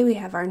the day, we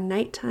have our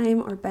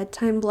nighttime or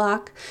bedtime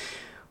block,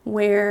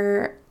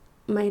 where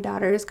my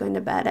daughter is going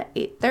to bed at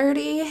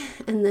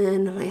 8:30, and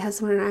then my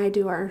husband and I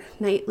do our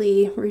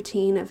nightly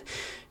routine of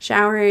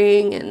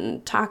showering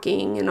and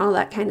talking and all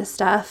that kind of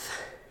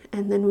stuff,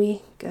 and then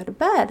we go to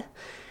bed.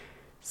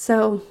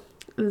 So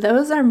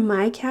those are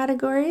my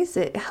categories.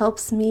 It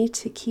helps me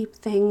to keep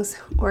things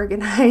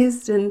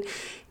organized and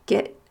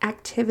get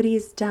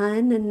activities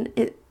done, and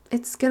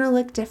it's going to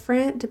look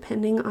different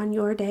depending on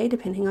your day,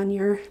 depending on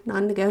your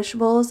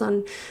non-negotiables,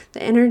 on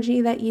the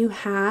energy that you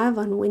have,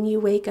 on when you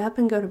wake up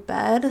and go to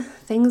bed.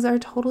 Things are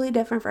totally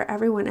different for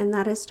everyone, and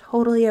that is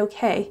totally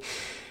okay.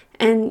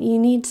 And you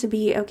need to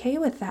be okay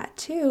with that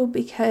too,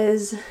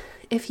 because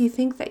if you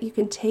think that you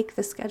can take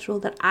the schedule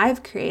that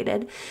I've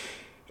created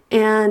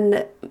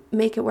and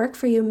make it work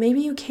for you, maybe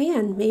you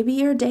can. Maybe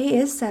your day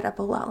is set up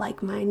a lot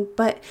like mine,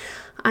 but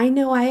I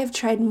know I have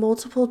tried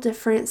multiple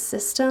different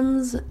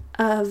systems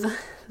of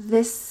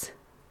this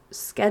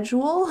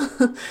schedule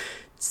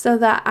so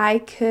that I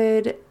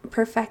could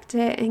perfect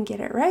it and get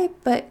it right,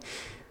 but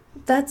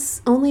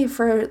that's only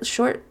for a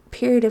short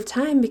period of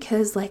time,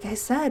 because like I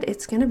said,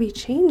 it's going to be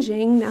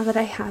changing now that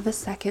I have a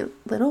second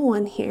little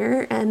one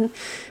here and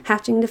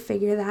having to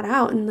figure that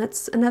out. And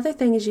that's another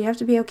thing, is you have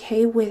to be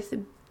okay with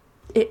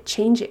it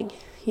changing.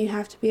 You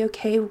have to be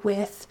okay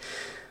with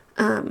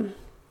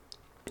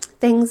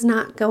things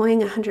not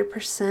going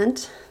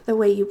 100% the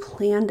way you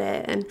planned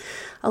it, and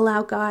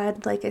allow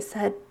God, like I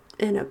said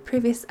in a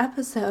previous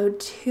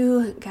episode,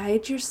 to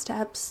guide your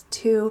steps,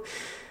 to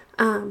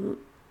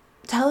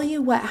tell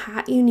you what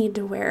hat you need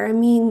to wear. I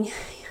mean,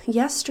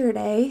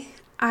 yesterday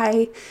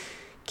I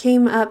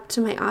came up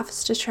to my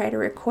office to try to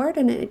record,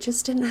 and it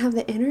just didn't have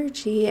the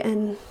energy,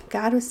 and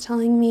God was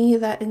telling me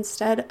that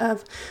instead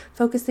of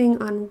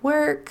focusing on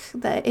work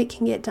that it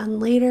can get done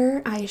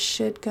later, I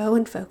should go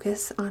and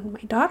focus on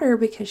my daughter,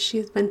 because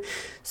she's been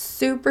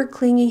super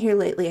clingy here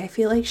lately. I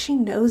feel like she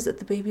knows that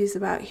the baby's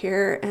about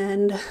here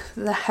and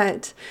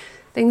that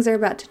things are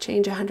about to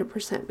change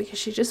 100%, because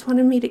she just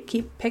wanted me to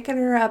keep picking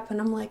her up, and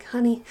I'm like,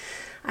 honey,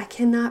 I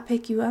cannot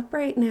pick you up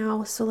right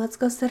now, so let's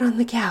go sit on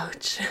the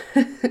couch.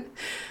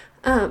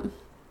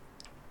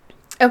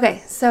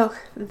 Okay, so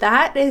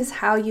that is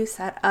how you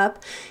set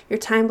up your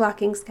time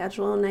blocking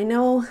schedule. And I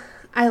know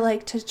I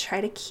like to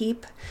try to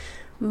keep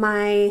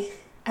my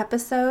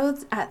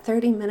episodes at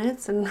 30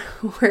 minutes, and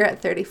we're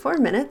at 34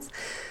 minutes.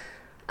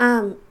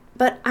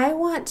 But I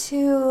want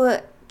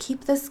to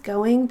keep this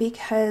going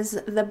because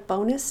the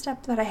bonus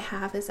step that I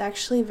have is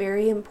actually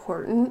very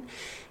important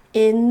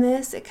in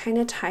this. It kind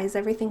of ties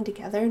everything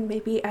together, and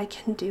maybe I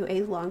can do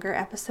a longer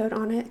episode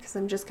on it because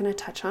I'm just going to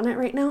touch on it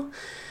right now.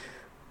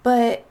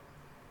 But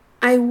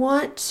I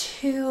want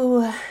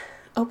to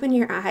open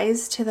your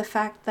eyes to the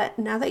fact that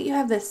now that you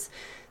have this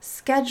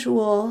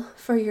schedule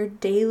for your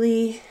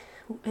daily,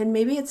 and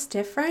maybe it's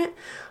different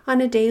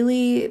on a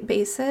daily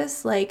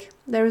basis. Like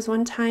there was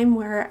one time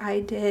where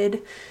I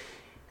did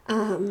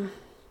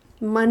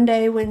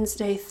Monday,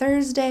 Wednesday,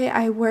 Thursday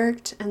I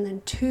worked, and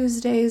then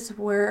Tuesdays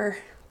were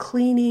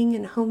cleaning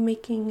and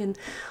homemaking and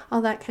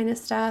all that kind of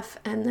stuff,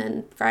 and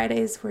then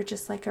Fridays were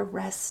just like a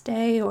rest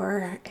day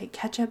or a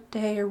catch-up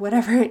day or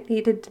whatever it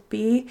needed to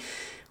be,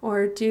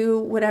 or do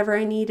whatever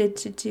I needed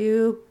to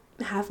do,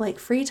 have like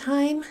free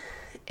time.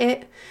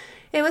 It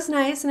was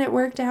nice and it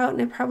worked out, and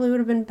it probably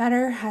would have been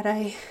better had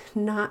I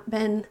not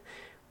been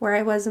where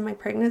I was in my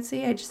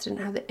pregnancy. I just didn't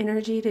have the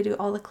energy to do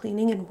all the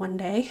cleaning in one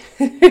day.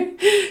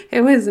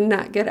 It was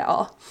not good at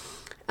all.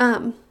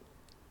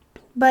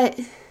 But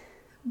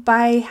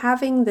by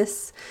having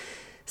this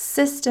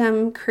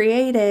system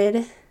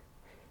created,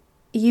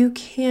 you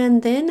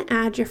can then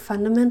add your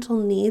fundamental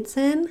needs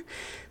in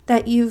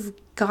that you've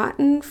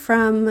gotten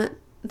from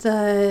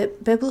the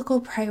biblical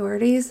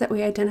priorities that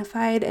we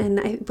identified in,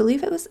 I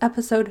believe it was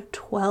episode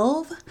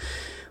 12,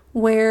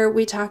 where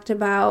we talked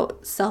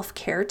about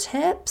self-care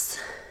tips.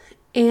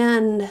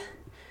 And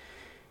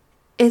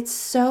it's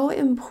so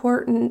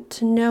important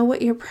to know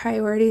what your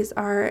priorities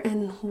are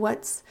and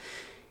what's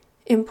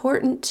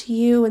important to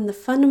you and the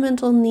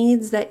fundamental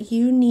needs that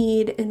you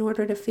need in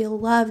order to feel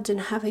loved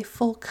and have a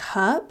full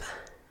cup,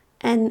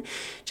 and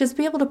just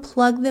be able to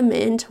plug them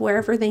into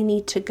wherever they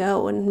need to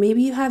go. And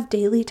maybe you have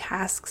daily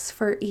tasks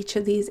for each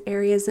of these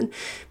areas, and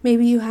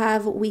maybe you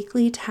have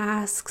weekly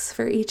tasks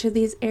for each of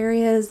these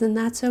areas, and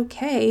that's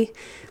okay.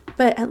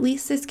 But at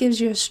least this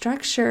gives you a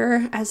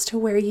structure as to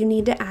where you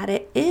need to add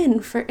it in.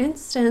 For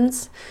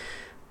instance,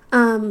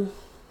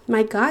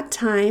 my God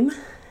time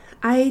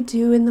I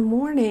do in the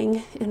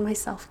morning in my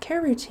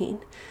self-care routine.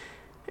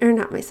 Or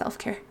not my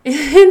self-care,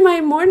 in my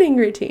morning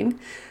routine.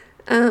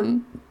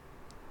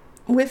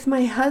 With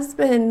my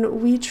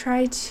husband, we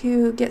try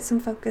to get some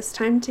focused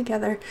time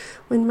together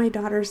when my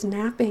daughter's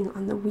napping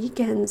on the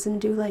weekends and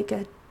do like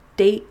a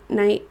date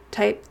night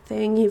type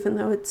thing, even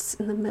though it's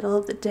in the middle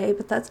of the day.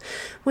 But that's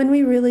when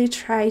we really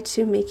try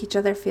to make each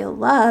other feel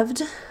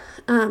loved.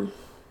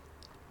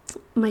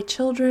 My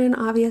children,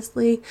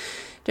 obviously,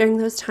 during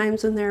those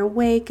times when they're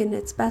awake, and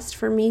it's best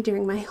for me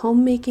during my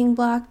homemaking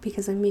block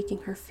because I'm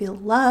making her feel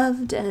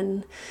loved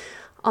and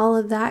all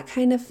of that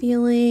kind of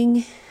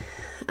feeling.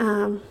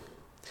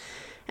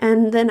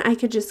 And then I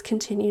could just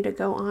continue to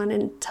go on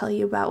and tell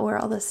you about where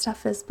all this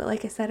stuff is. But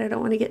like I said, I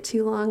don't want to get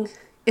too long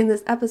in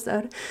this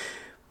episode.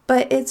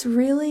 But it's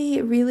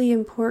really, really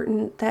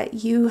important that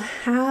you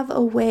have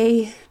a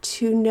way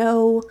to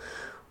know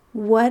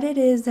what it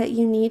is that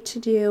you need to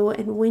do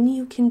and when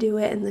you can do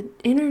it, and the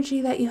energy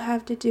that you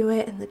have to do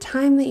it and the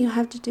time that you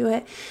have to do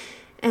it.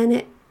 And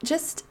it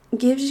just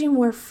gives you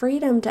more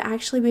freedom to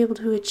actually be able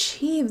to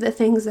achieve the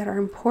things that are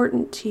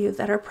important to you,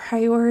 that are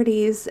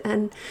priorities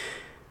and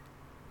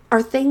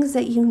are things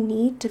that you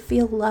need to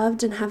feel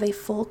loved and have a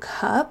full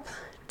cup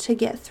to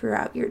get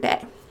throughout your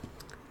day,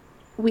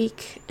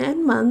 week,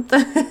 and month,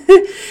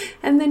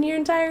 and then your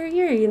entire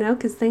year,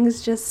 because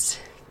things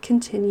just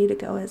continue to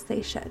go as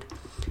they should.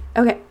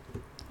 Okay,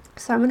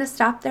 so I'm going to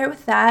stop there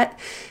with that.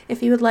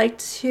 If you would like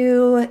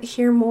to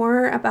hear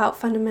more about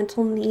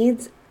fundamental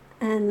needs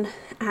and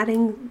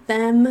adding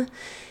them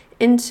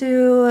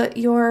into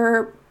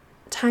your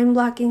time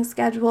blocking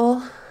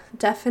schedule,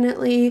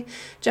 definitely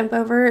jump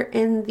over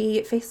in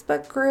the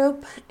Facebook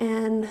group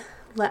and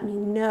let me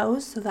know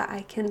so that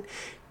I can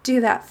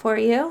do that for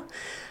you.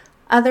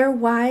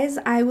 Otherwise,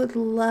 I would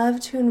love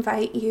to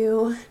invite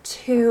you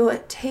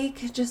to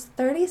take just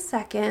 30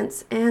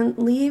 seconds and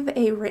leave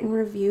a written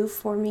review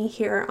for me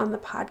here on the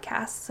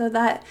podcast so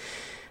that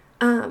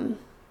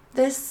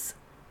this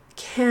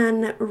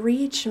can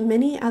reach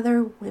many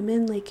other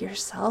women like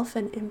yourself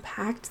and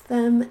impact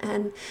them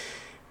and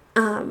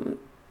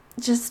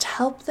just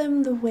help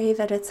them the way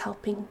that it's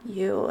helping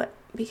you,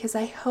 because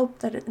I hope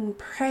that and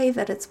pray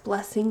that it's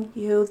blessing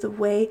you the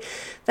way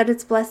that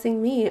it's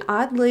blessing me.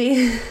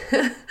 Oddly,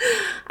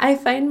 I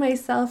find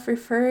myself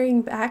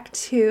referring back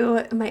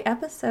to my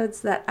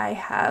episodes that I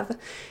have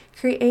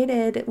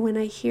created when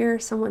I hear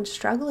someone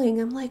struggling.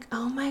 I'm like,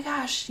 oh my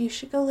gosh, you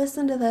should go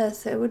listen to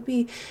this. It would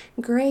be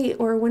great.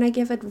 Or when I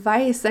give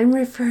advice, I'm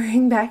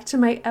referring back to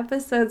my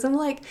episodes. I'm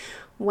like,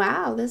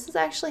 wow, this is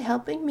actually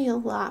helping me a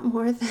lot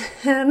more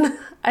than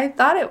I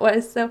thought it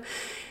was. So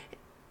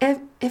if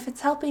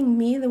it's helping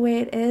me the way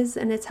it is,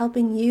 and it's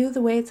helping you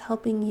the way it's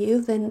helping you,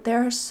 then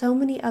there are so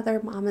many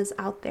other mamas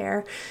out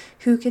there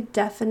who could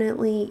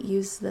definitely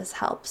use this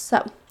help.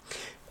 So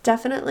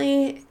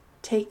definitely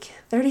take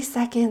 30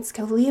 seconds,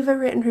 go leave a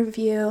written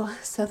review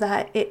so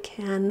that it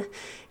can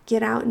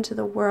get out into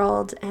the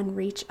world and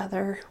reach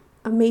other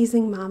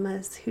amazing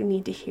mamas who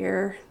need to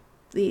hear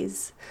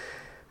these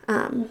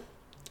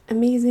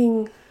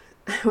amazing,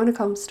 I want to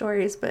call them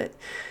stories, but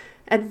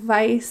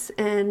advice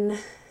and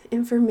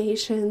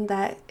information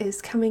that is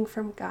coming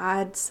from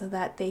God so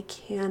that they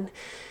can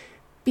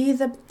be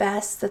the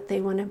best that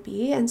they want to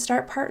be and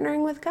start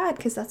partnering with God,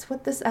 because that's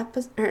what this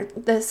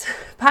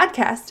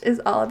podcast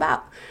is all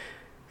about.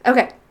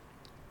 Okay,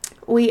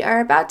 we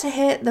are about to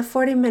hit the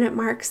 40-minute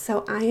mark,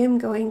 so I am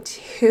going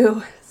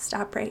to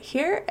stop right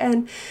here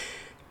and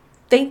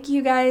thank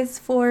you guys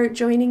for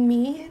joining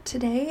me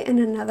today in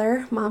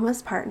another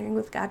Mama's Partnering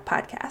with God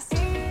podcast.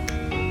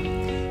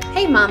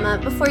 Hey Mama,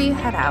 before you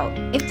head out,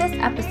 if this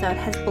episode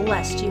has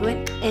blessed you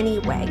in any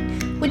way,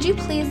 would you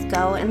please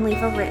go and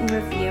leave a written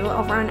review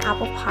over on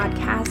Apple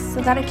Podcasts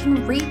so that it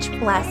can reach,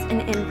 bless,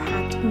 and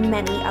impact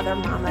many other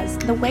mamas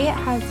the way it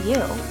has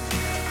you?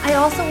 I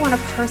also want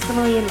to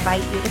personally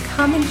invite you to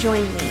come and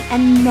join me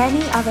and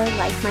many other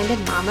like-minded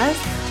mamas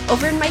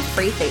over in my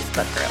free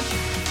Facebook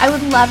group. I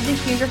would love to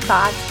hear your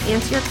thoughts,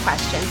 answer your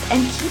questions,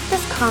 and keep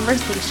this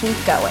conversation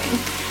going.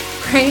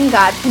 Praying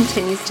God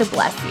continues to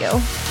bless you.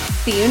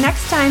 See you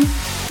next time.